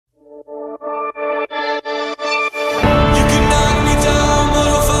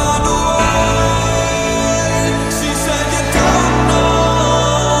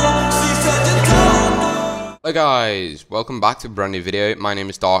Hello guys, welcome back to a brand new video. My name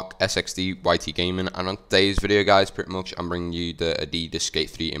is DarkSXDYT Gaming, and on today's video guys, pretty much I'm bringing you the Adidas Skate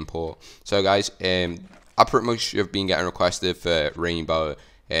 3 import. So guys, I pretty much have been getting requested for rainbow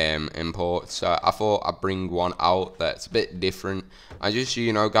imports, so I thought I'd bring one out that's a bit different. And just so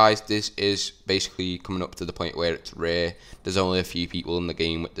you know guys, this is basically coming up to the point where it's rare. There's only a few people in the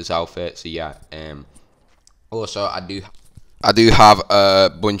game with this outfit, so yeah. Also I do have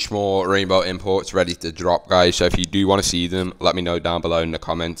a bunch more rainbow imports ready to drop guys, so if you do want to see them, let me know down below in the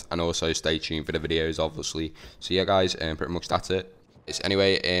comments, and also stay tuned for the videos obviously. So yeah guys, pretty much that's it.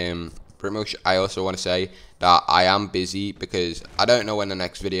 Anyway, pretty much I also want to say that I am busy because I don't know when the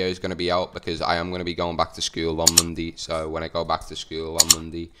next video is going to be out, because I am going to be going back to school on Monday. So when I go back to school on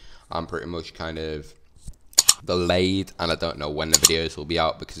Monday, I'm pretty much kind of delayed, and I don't know when the videos will be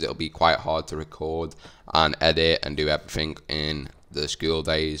out because it'll be quite hard to record and edit and do everything in the school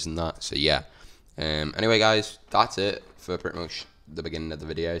days and that. So yeah, anyway guys, that's it for pretty much the beginning of the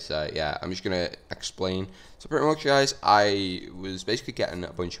video. So yeah, I'm just gonna explain. So pretty much guys, I was basically getting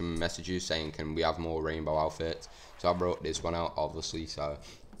a bunch of messages saying can we have more rainbow outfits, so I brought this one out obviously. So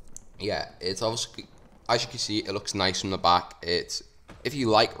yeah, it's obviously, as you can see, it looks nice from the back. If you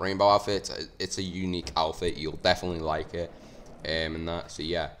like rainbow outfits, it's a unique outfit. You'll definitely like it, and that. So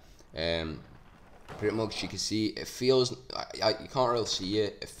yeah, pretty much you can see it feels. You can't really see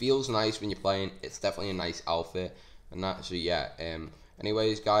it. It feels nice when you're playing. It's definitely a nice outfit, and that. So yeah.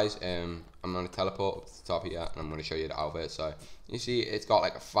 Anyways, guys, I'm gonna teleport up to the top here, and I'm gonna show you the outfit. So you see, it's got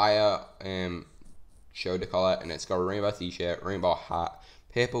like a fire shoulder collar, and it's got a rainbow t-shirt, rainbow hat,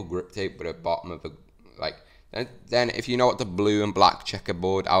 purple grip tape with a bottom of a like. Then if you know what the blue and black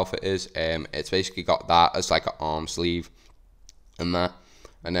checkerboard outfit is, it's basically got that as like an arm sleeve and that,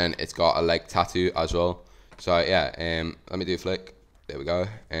 and then it's got a leg tattoo as well. So yeah, let me do a flick. There we go.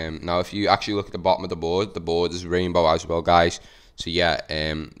 Now if you actually look at the bottom of the board is rainbow as well guys. So yeah,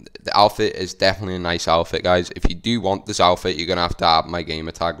 the outfit is definitely a nice outfit guys. If you do want this outfit, you're gonna have to have my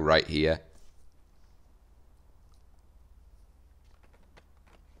gamer tag right here.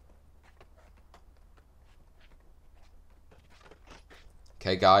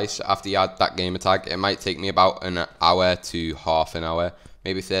 Okay guys, so after you add that gamer tag, it might take me about an hour to half an hour,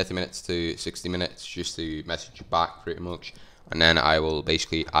 maybe 30 minutes to 60 minutes just to message you back pretty much. And then I will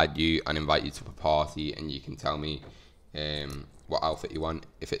basically add you and invite you to a party, and you can tell me what outfit you want.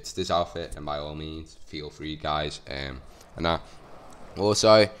 If it's this outfit, then by all means feel free guys. And that.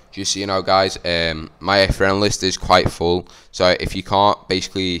 Also, just so you know guys, my friend list is quite full, so if you can't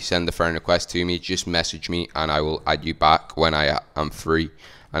basically send a friend request to me, just message me and I will add you back when I am free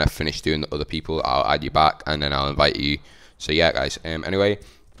and I've finished doing the other people. I'll add you back and then I'll invite you. So yeah guys, anyway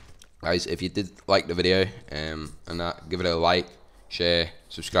guys, if you did like the video and that, give it a like, share,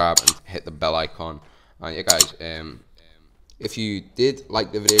 subscribe, and hit the bell icon. And yeah guys, if you did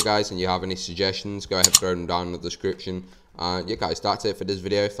like the video guys and you have any suggestions, go ahead, throw them down in the description. Yeah guys, that's it for this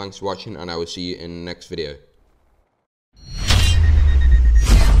video. Thanks for watching, and I will see you in the next video.